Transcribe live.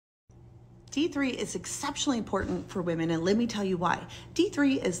D3 is exceptionally important for women, and let me tell you why.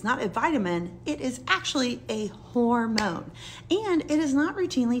 D3 is not a vitamin, it is actually a hormone, and it is not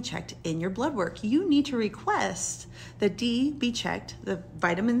routinely checked in your blood work. You need to request that D be checked. The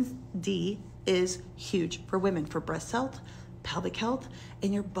vitamin D is huge for women, for breast health, pelvic health,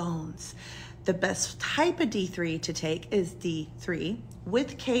 and your bones. The best type of D3 to take is D3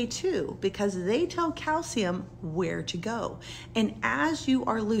 with K2 because they tell calcium where to go. And as you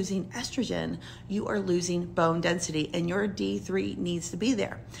are losing estrogen, you are losing bone density, and your D3 needs to be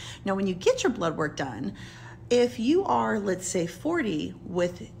there. Now, when you get your blood work done, if you are, let's say, 40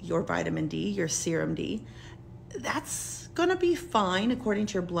 with your vitamin D, your serum D, that's gonna be fine according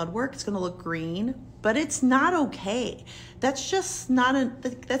to your blood work. It's gonna look green, but it's not okay. That's just not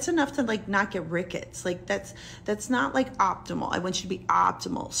that's enough to like not get rickets. Like that's not like optimal. I want you to be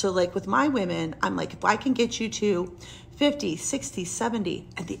optimal. So like with my women, I'm like, if I can get you to 50, 60, 70.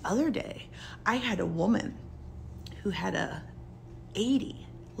 And the other day, I had a woman who had a 80,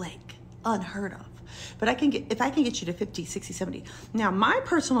 like unheard of. But if I can get you to 50, 60, 70. Now, my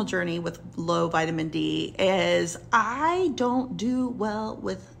personal journey with low vitamin D is I don't do well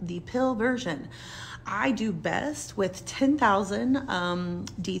with the pill version. I do best with 10,000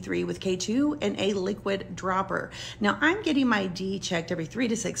 D3 with K2 and a liquid dropper. Now, I'm getting my D checked every 3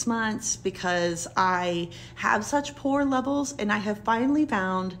 to 6 months because I have such poor levels, and I have finally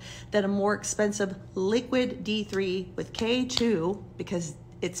found that a more expensive liquid D3 with K2, because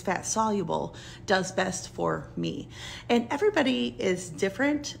it's fat soluble, does best for me. And everybody is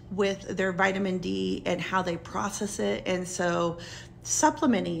different with their vitamin D and how they process it. And so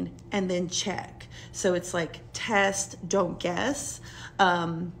supplementing and then check. So it's like test, don't guess.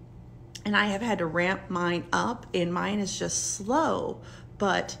 And I have had to ramp mine up, and mine is just slow.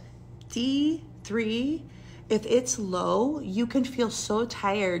 But D3, if it's low, you can feel so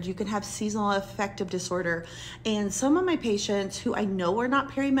tired. You can have seasonal affective disorder. And some of my patients who I know are not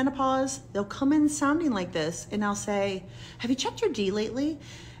perimenopause, they'll come in sounding like this, and I'll say, have you checked your D lately?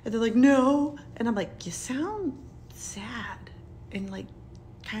 And they're like, no. And I'm like, you sound sad and like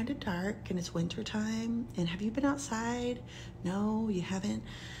kind of dark, and it's winter time, and have you been outside? No, you haven't.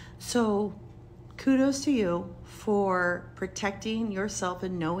 So kudos to you for protecting yourself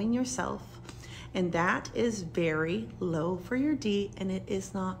and knowing yourself. And that is very low for your D, and it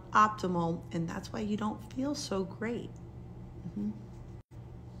is not optimal, and that's why you don't feel so great.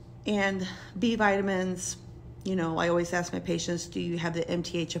 And B vitamins, you know, I always ask my patients, do you have the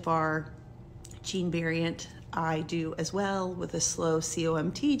MTHFR gene variant? I do as well, with a slow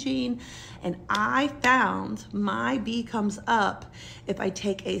COMT gene. And I found my B comes up if I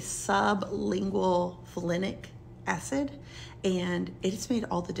take a sublingual folinic acid, and it's made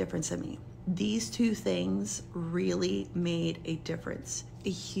all the difference in me. These two things really made a difference, a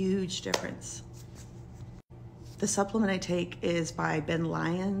huge difference. The supplement I take is by Ben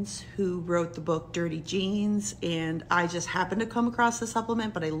Lyons, who wrote the book Dirty Genes, and I just happened to come across the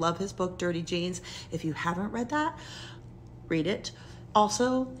supplement, but I love his book Dirty Genes. If you haven't read that, read it.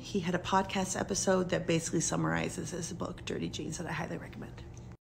 Also, he had a podcast episode that basically summarizes his book Dirty Genes that I highly recommend.